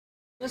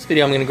In this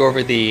video I'm going to go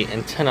over the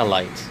antenna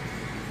light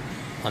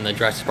on the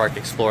Jurassic Park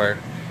Explorer.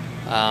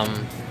 I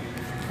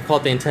call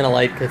it the antenna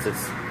light because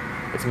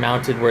it's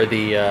mounted where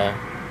the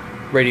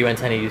radio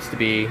antenna used to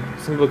be.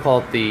 Some people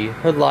call it the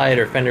hood light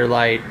or fender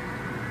light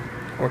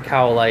or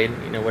cowl light,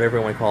 you know, whatever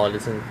you want to call it.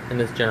 It's in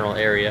this general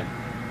area.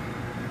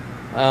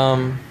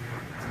 But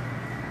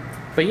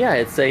yeah,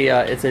 it's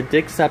a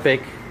Dix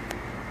Epic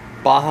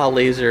Baja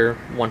Laser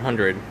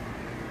 100,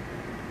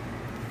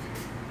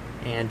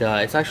 and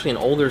it's actually an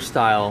older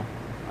style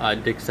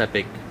Dix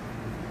Epic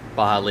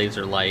Baja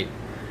Laser light.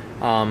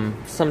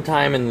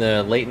 Sometime in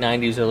the late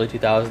 90s, early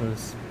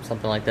 2000s,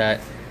 something like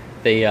that,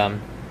 they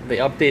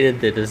updated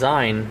the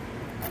design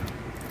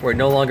where it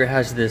no longer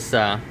has this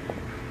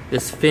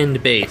this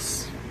finned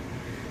base.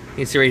 You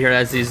can see right here it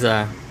has these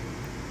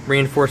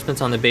reinforcements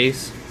on the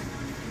base.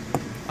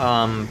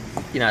 You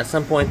know, at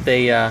some point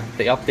they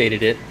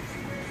updated it,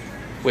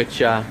 which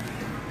yeah,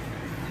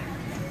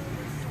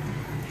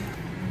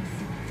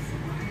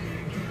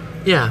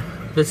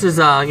 this is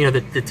you know,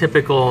 the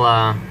typical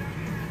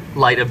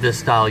light of this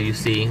style you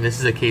see. This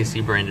is a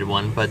KC branded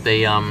one, but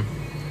they have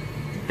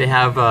you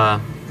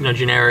know,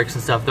 generics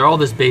and stuff. They're all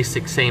this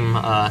basic same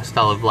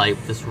style of light,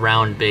 this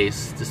round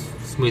base, this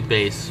smooth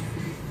base.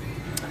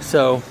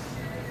 So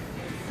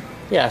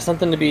yeah,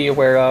 something to be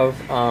aware of.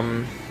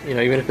 You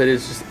know, even if it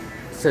is just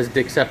says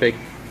Dix Epic,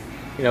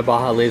 you know,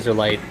 Baja Laser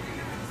light,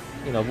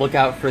 you know, look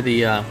out for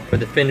the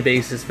fin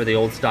bases for the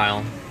old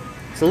style.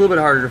 It's a little bit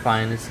harder to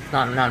find. It's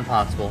not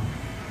impossible,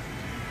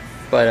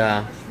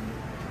 but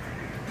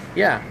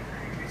yeah.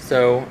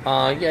 So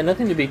yeah,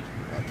 nothing to be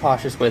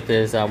cautious with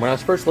is when I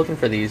was first looking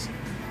for these,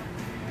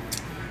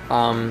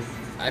 I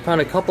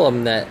found a couple of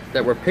them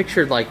that were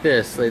pictured like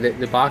this.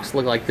 The box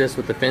looked like this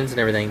with the fins and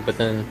everything, but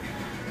then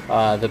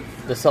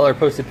the seller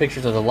posted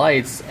pictures of the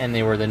lights and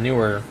they were the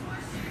newer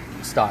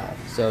style.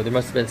 So there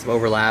must have been some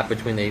overlap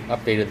between they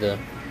updated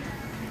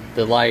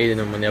the light and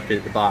then when they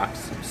updated the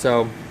box.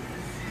 So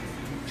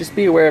just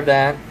be aware of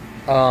that.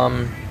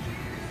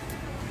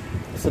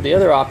 So the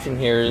other option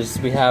here is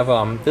we have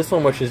this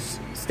one, which is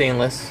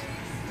stainless,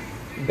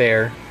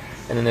 bare,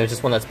 and then there's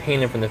this one that's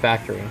painted from the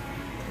factory.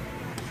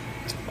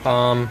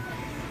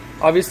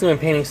 Obviously, when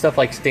painting stuff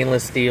like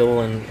stainless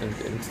steel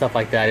and stuff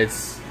like that,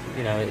 it's,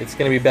 you know, it's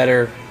going to be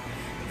better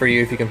for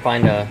you if you can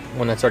find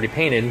one that's already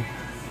painted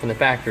from the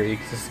factory,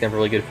 because this is going to have a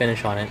really good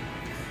finish on it.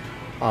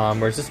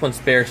 Whereas this one's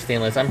bare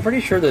stainless. I'm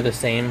pretty sure they're the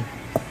same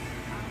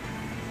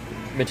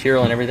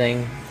material and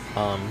everything.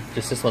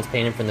 Just this one's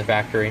painted from the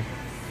factory.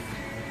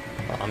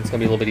 It's going to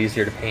be a little bit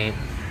easier to paint.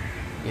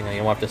 You know,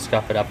 you won't have to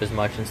scuff it up as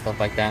much and stuff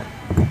like that.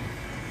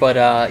 But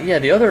yeah,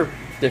 the other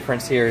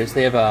difference here is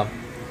they have a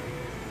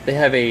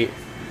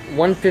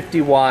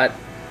 150 watt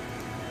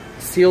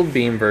sealed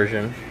beam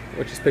version,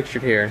 which is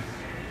pictured here,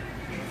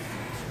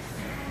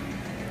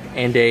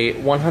 and a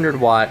 100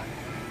 watt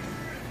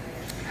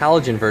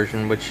halogen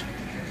version, which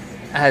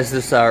has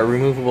this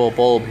removable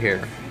bulb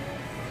here.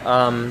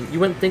 You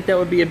wouldn't think that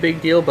would be a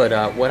big deal,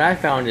 but what I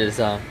found is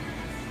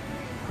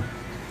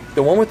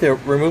the one with the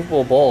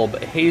removable bulb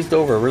hazed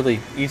over really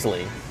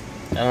easily.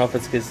 I don't know if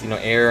it's because, you know,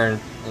 air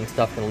and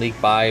stuff can leak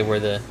by where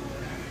the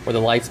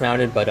light's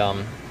mounted, but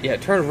yeah,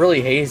 it turned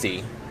really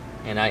hazy.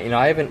 And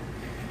I haven't,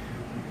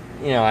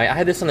 you know, I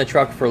had this on the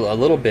truck for a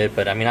little bit,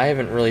 but I mean, I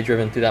haven't really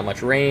driven through that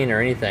much rain or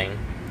anything.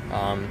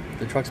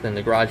 The truck's been in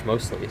the garage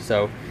mostly,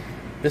 so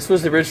this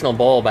was the original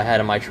bulb I had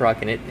in my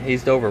truck, and it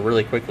hazed over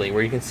really quickly.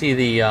 Where you can see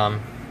the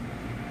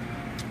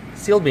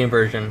sealed beam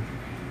version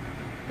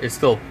is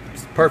still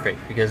perfect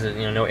because, you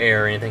know, no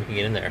air or anything can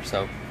get in there,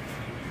 so you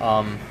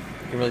can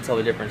really tell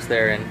the difference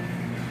there. And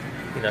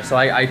you know, so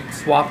I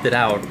swapped it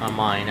out on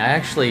mine. I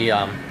actually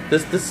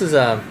this is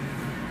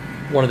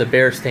one of the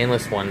bare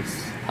stainless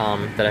ones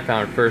that I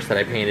found first that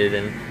I painted,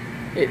 and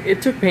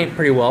it took paint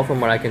pretty well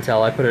from what I can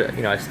tell. I put it,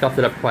 you know, I scuffed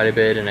it up quite a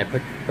bit, and I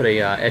put a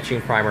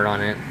etching primer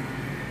on it.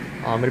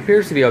 It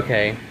appears to be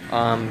okay.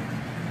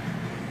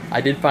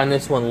 I did find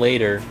this one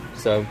later,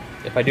 so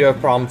if I do have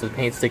problems with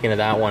paint sticking to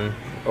that one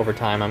over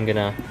time, I'm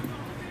gonna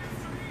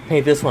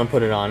paint this one,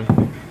 put it on.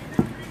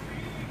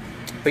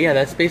 But yeah,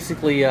 that's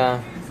basically you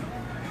know,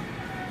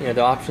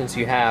 the options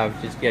you have.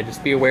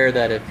 Just be aware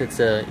that if it's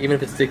even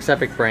if it's the Dix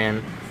Epic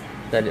brand,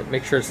 that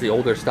make sure it's the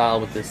older style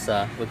with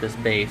this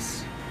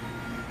base.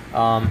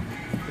 Yeah,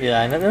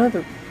 and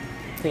another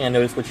thing I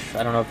noticed, which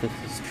I don't know if this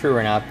is true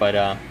or not,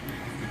 but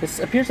this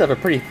appears to have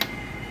a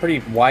pretty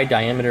wide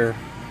diameter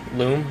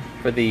loom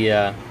for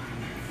the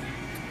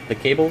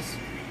cables,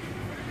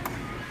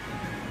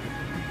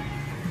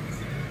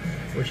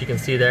 which you can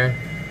see there.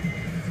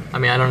 I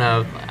mean, I don't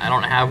know, I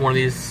don't have one of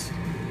these,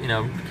 you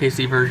know,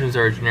 KC versions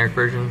or a generic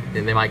version.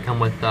 They might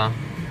come with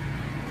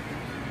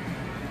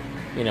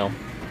you know,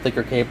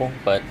 thicker cable,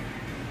 but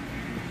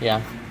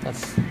yeah,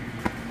 that's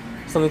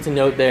something to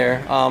note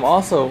there.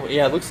 Also,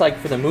 yeah, it looks like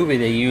for the movie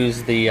they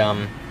used the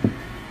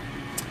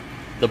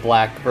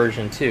black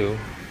version too.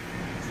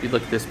 If you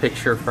look at this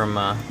picture from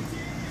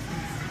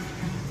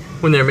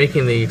when they're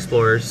making the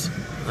Explorers,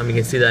 you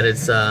can see that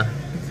it's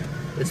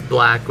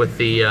black with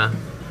the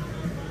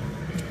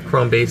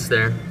chrome base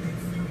there.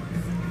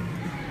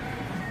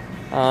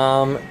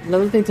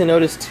 Another thing to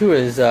notice too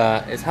is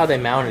how they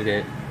mounted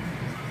it.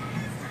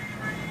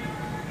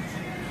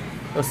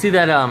 You'll see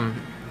that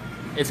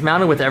it's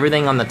mounted with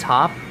everything on the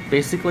top,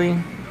 basically,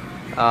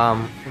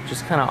 which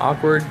is kind of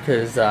awkward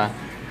because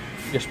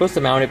you're supposed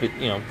to mount it,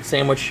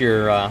 sandwich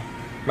your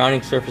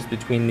mounting surface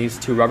between these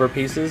two rubber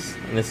pieces,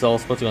 and this is all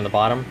supposed to be on the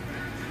bottom.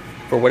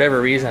 For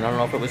whatever reason, I don't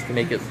know if it was to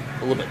make it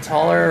a little bit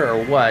taller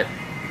or what,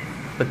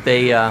 but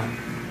they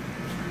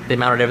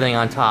mounted everything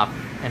on top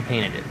and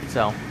painted it.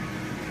 So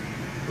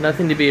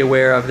nothing to be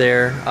aware of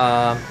there.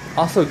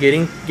 Also,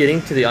 getting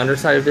to the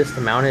underside of this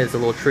to mount it is a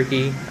little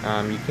tricky.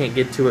 You can't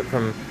get to it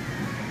from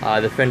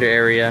the fender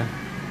area.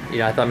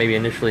 I thought maybe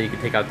initially you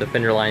could take out the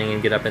fender lining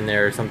and get up in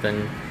there or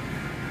something.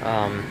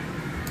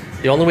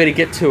 The only way to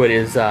get to it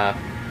is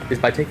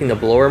by taking the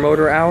blower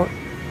motor out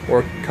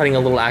or cutting a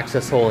little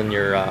access hole in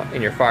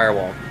your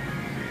firewall.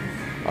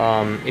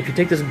 If you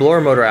take this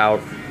blower motor out,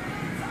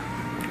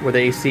 where the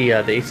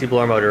AC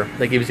blower motor,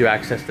 that gives you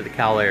access to the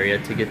cowl area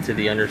to get to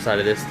the underside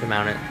of this to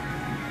mount it.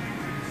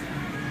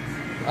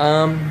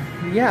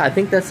 Yeah, I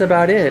think that's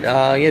about it.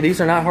 Yeah, these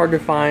are not hard to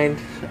find.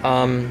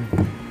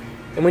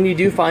 And when you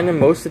do find them,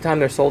 most of the time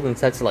they're sold in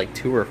sets of like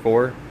 2 or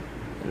 4.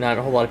 Not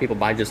a whole lot of people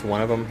buy just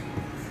one of them.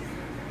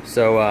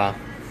 So,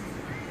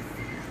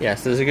 yeah,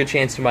 so there's a good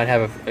chance you might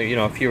have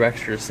a few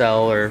extra to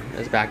sell or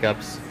as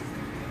backups.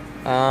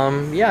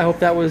 Yeah, I hope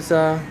that was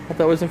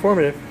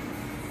informative.